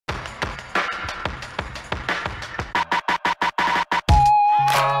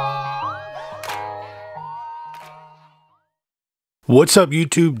What's up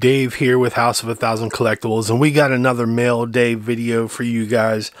YouTube? Dave here with House of 1000 Collectibles, and we got another mail day video for you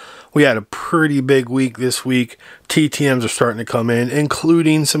guys. We had a pretty big week this week. TTMs are starting to come in,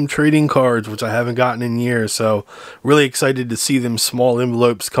 including some trading cards, which I haven't gotten in years, so really excited to see them small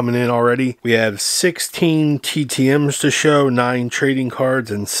envelopes coming in already. We have 16 TTMs to show, 9 trading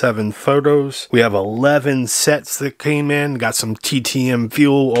cards, and 7 photos. We have 11 sets that came in, got some TTM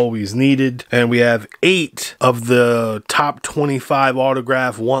fuel, always needed, and we have 8 of the top 25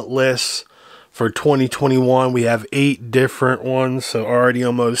 autograph want lists. For 2021, we have 8 different ones, so already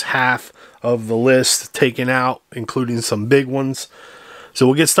almost half of the list taken out, including some big ones. So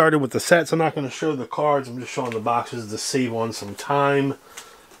we'll get started with the sets. I'm not going to show the cards, I'm just showing the boxes to save on some time.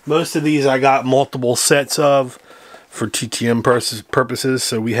 Most of these I got multiple sets of for TTM purposes.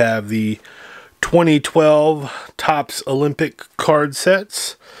 So we have the 2012 Topps Olympic card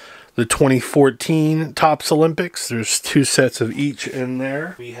sets. The 2014 Topps Olympics, there's 2 sets of each in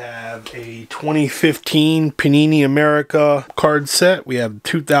there. We have a 2015 Panini America card set. We have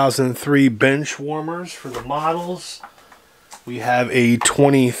 2003 bench warmers for the models. We have a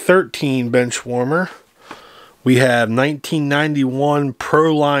 2013 bench warmer. We have 1991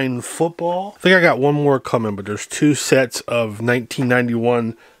 Pro Line football. I think I got one more coming, but there's 2 sets of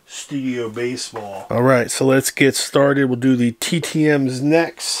 1991 Studio Baseball. Alright, so let's get started. We'll do the TTMs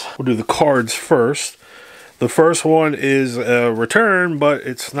next. We'll do the cards first. The first one is a return, but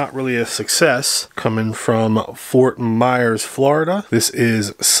it's not really a success. Coming from Fort Myers, Florida. This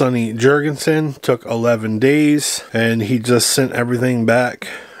is Sonny Jurgensen. Took 11 days, and he just sent everything back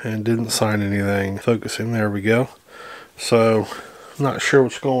and didn't sign anything. Focusing, there we go. So, I'm not sure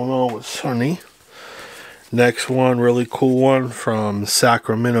what's going on with Sonny. Next one, really cool one from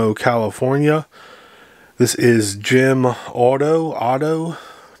Sacramento, California. This is Jim Otto.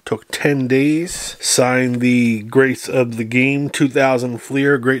 Took 10 days. Signed the Greats of the Game 2000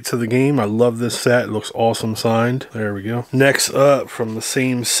 Fleer Greats of the Game. I love this set. It looks awesome signed. There we go. Next up from the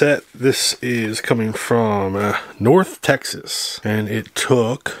same set, this is coming from North Texas. And it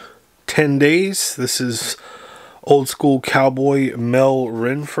took 10 days. This is old school cowboy Mel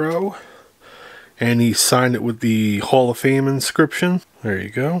Renfro. And he signed it with the Hall of Fame inscription. There you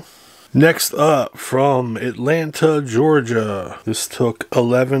go. Next up, from Atlanta, Georgia. This took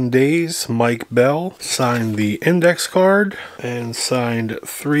 11 days. Mike Bell signed the index card and signed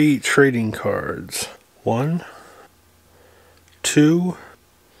 3 trading cards. 1, 2,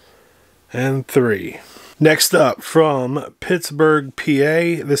 and 3. Next up, from Pittsburgh,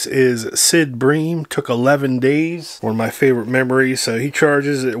 PA, this is Sid Bream. Took 11 days. One of my favorite memories. So he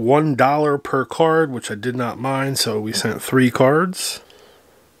charges it $1 per card, which I did not mind. So we sent 3 cards.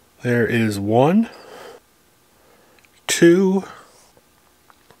 There is 1, 2,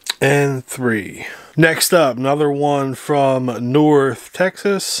 and 3. Next up, another one from North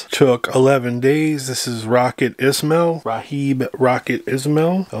Texas. Took 11 days. This is Rahib Rocket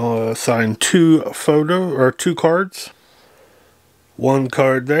Ismail. Signed 2 cards. 1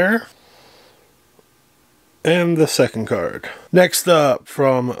 card there. And the second card. Next up,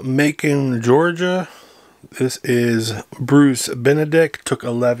 from Macon, Georgia. This is Bruce Benedict. Took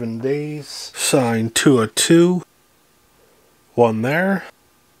 11 days. Signed 2 of 2. 1 there.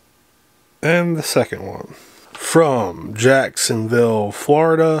 And the second one. From Jacksonville,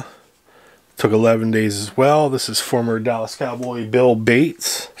 Florida. Took 11 days as well. This is former Dallas Cowboy Bill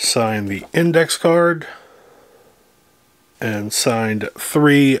Bates. Signed the index card. And signed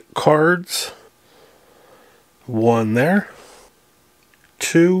 3 cards. 1 there.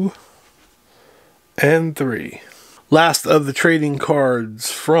 2. And 3. Last of the trading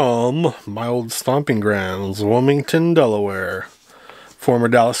cards from my old stomping grounds, Wilmington, Delaware. Former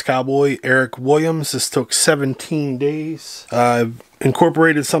Dallas Cowboy Eric Williams. This took 17 days. I've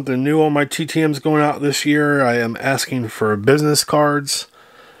incorporated something new on my TTMs going out this year. I am asking for business cards.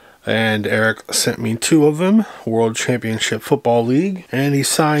 And Eric sent me 2 of them. World Championship Football League. And he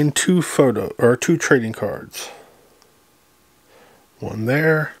signed 2 trading cards. 1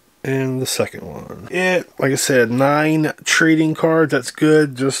 there. And the second one. Like I said, 9 trading cards. That's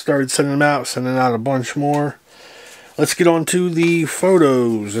good. Just started sending out a bunch more. Let's get on to the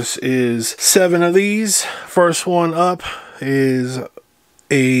photos. This is 7 of these. First one up is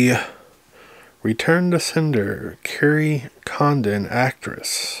a Return to Sender, Carrie Condon,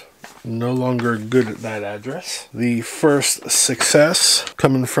 actress. No longer good at that address. The first success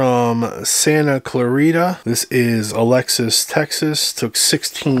coming from Santa Clarita. This is Alexis, Texas. Took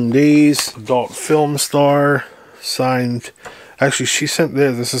 16 days. Adult film star. Signed. Actually, she sent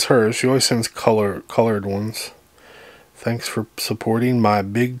this. This is hers. She always sends colored ones. Thanks for supporting my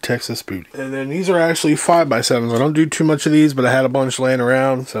big Texas booty. And then these are actually 5x7s. I don't do too much of these, but I had a bunch laying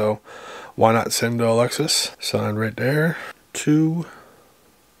around, so why not send to Alexis? Signed right there. 2,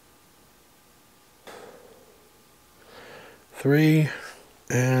 3,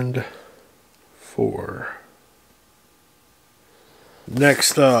 and 4.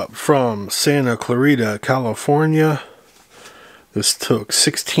 Next up, from Santa Clarita, California. This took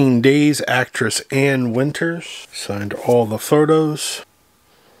 16 days. Actress Ann Winters. Signed all the photos.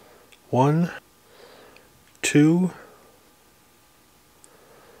 1, 2,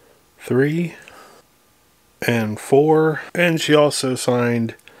 3, and 4. And she also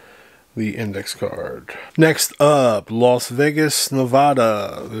signed the index card. Next up, Las Vegas,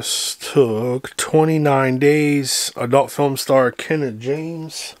 Nevada. This took 29 days. Adult film star Kenneth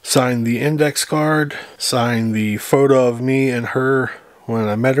James signed the index card, signed the photo of me and her when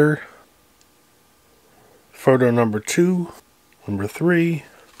I met her. Photo number 2, number 3,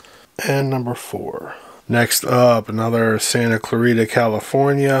 and number 4. Next up, another Santa Clarita,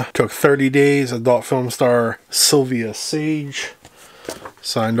 California. Took 30 days. Adult film star Sylvia Sage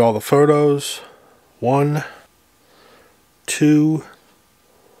signed all the photos. 1, 2,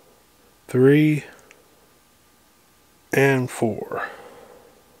 3, and 4.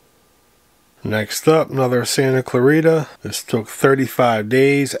 Next up, another Santa Clarita. This took 35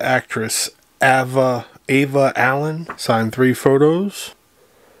 days. Actress Ava Allen signed 3 photos.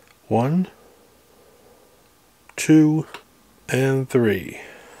 1, 2, and 3.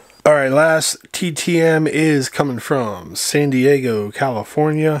 Alright, last TTM is coming from San Diego,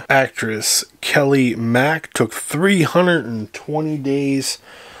 California. Actress Kelly Mack took 320 days.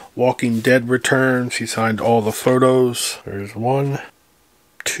 Walking Dead returns. She signed all the photos. There's 1,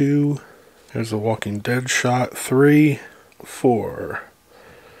 2. There's a Walking Dead shot. 3, 4.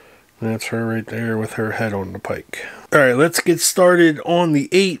 And that's her right there with her head on the pike. Alright, let's get started on the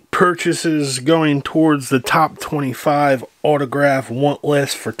 8 purchases going towards the top 25 autograph want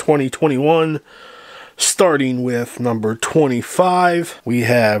list for 2021. Starting with number 25, we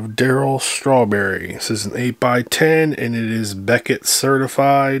have Daryl Strawberry. This is an 8x10 and it is Beckett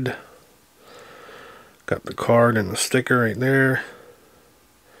certified. Got the card and the sticker right there.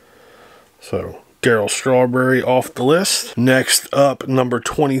 So, Daryl Strawberry off the list. Next up, number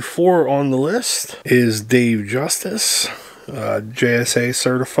 24 on the list is Dave Justice, JSA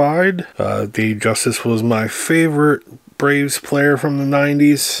certified. Dave Justice was my favorite Braves player from the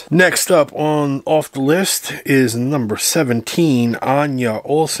 90s. Next up off the list is number 17, Anya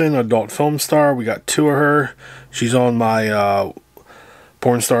Olsen, adult film star. We got 2 of her. She's on my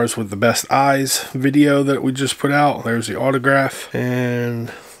Porn Stars with the Best Eyes video that we just put out. There's the autograph,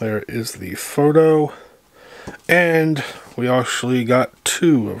 and there is the photo, and we actually got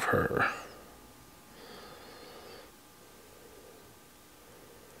 2 of her.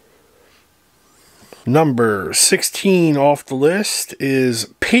 Number 16 off the list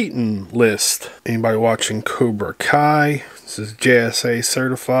is Peyton List. Anybody watching Cobra Kai? This is JSA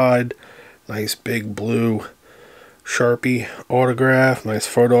certified. Nice big blue Sharpie autograph. Nice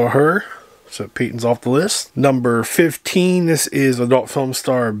photo of her. So Peyton's off the list. Number 15, this is adult film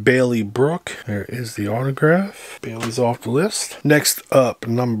star Bailey Brooke. There is the autograph. Bailey's off the list. Next up,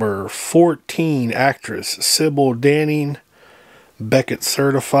 number 14, actress Sybil Danning. Beckett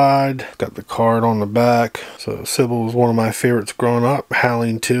certified. Got the card on the back. So Sybil was one of my favorites growing up.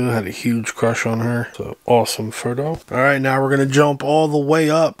 Howling 2, had a huge crush on her. So awesome photo. Alright, now we're going to jump all the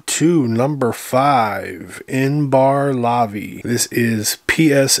way up to number 5, Inbar Lavi. This is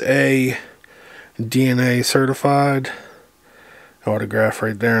PSA DNA certified. Autograph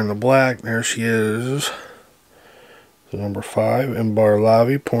right there in the black. There she is. So number 5, Inbar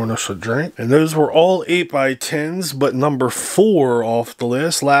Lavi, pouring us a drink. And those were all 8x10s, but number 4 off the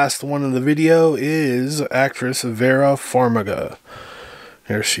list, last one in the video, is actress Vera Farmiga.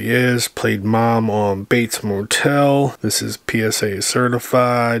 There she is, played mom on Bates Motel. This is PSA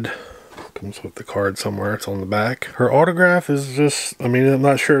certified. Comes with the card somewhere, it's on the back. Her autograph is just, I mean, I'm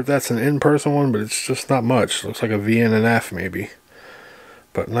not sure if that's an in-person one, but it's just not much. Looks like a V and an F maybe.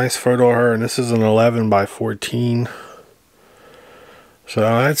 But nice photo of her, and this is an 11x14. So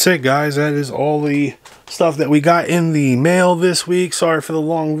that's it, guys. That is all the stuff that we got in the mail this week. Sorry for the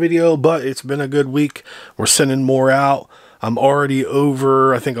long video, but it's been a good week. We're sending more out. I'm already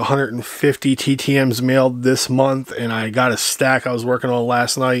over, I think, 150 TTMs mailed this month, and I got a stack I was working on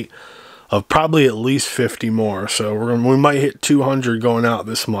last night of probably at least 50 more. So we might hit 200 going out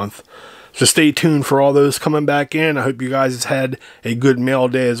this month. So stay tuned for all those coming back in. I hope you guys has had a good mail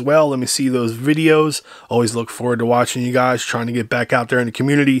day as well. Let me see those videos. Always look forward to watching you guys, trying to get back out there in the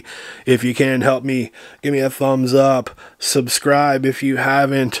community. If you can help me, give me a thumbs up. Subscribe if you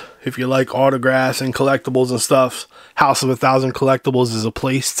haven't. If you like autographs and collectibles and stuff, House of 1,000 Collectibles is a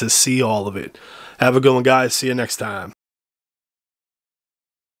place to see all of it. Have a good one, guys. See you next time.